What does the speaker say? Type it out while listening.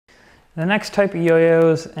The next type of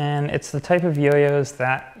yo-yos, and it's the type of yo-yos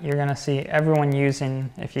that you're going to see everyone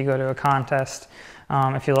using if you go to a contest.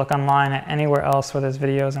 If you look online at anywhere else where there's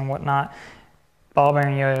videos and whatnot, ball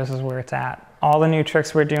bearing yo-yos is where it's at. All the new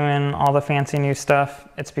tricks we're doing, all the fancy new stuff,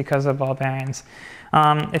 it's because of ball bearings.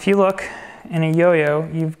 If you look in a yo-yo,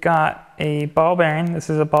 you've got a ball bearing. This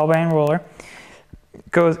is a ball bearing roller.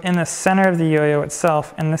 It goes in the center of the yo-yo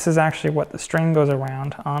itself, and this is actually what the string goes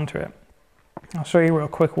around onto it. I'll show you real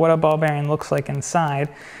quick what a ball bearing looks like inside.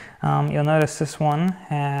 You'll notice this one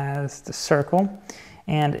has the circle,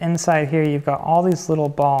 and inside here you've got all these little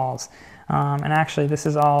balls. And actually this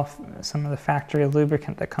is all some of the factory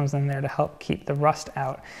lubricant that comes in there to help keep the rust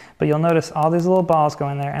out. But you'll notice all these little balls go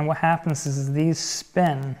in there, and what happens is these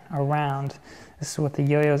spin around. This is what the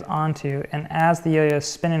yo-yo is onto, and as the yo-yo is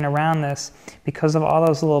spinning around this, because of all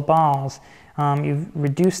those little balls, you've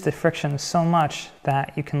reduced the friction so much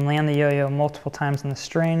that you can land the yo-yo multiple times in the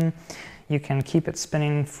string. You can keep it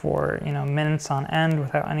spinning for minutes on end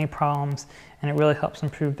without any problems, and it really helps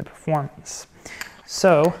improve the performance.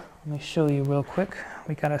 So let me show you real quick.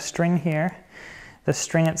 We got a string here. The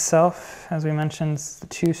string itself, as we mentioned, is the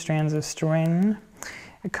 2 strands of string.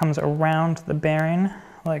 It comes around the bearing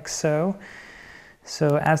like so.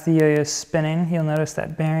 So as the yo-yo is spinning, you'll notice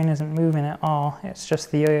that bearing isn't moving at all. It's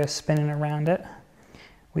just the yo-yo spinning around it.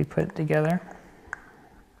 We put it together.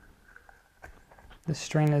 The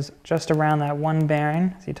string is just around that one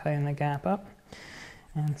bearing, so you tighten the gap up.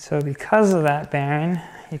 And so because of that bearing,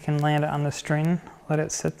 you can land it on the string, let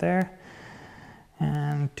it sit there,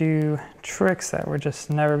 and do tricks that were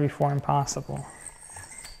just never before impossible.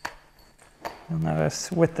 You'll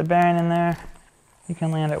notice with the bearing in there, you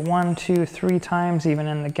can land it 1, 2, 3 times even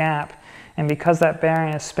in the gap. And because that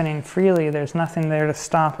bearing is spinning freely, there's nothing there to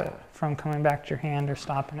stop it from coming back to your hand or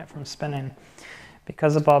stopping it from spinning.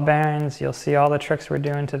 Because of ball bearings, you'll see all the tricks we're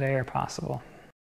doing today are possible.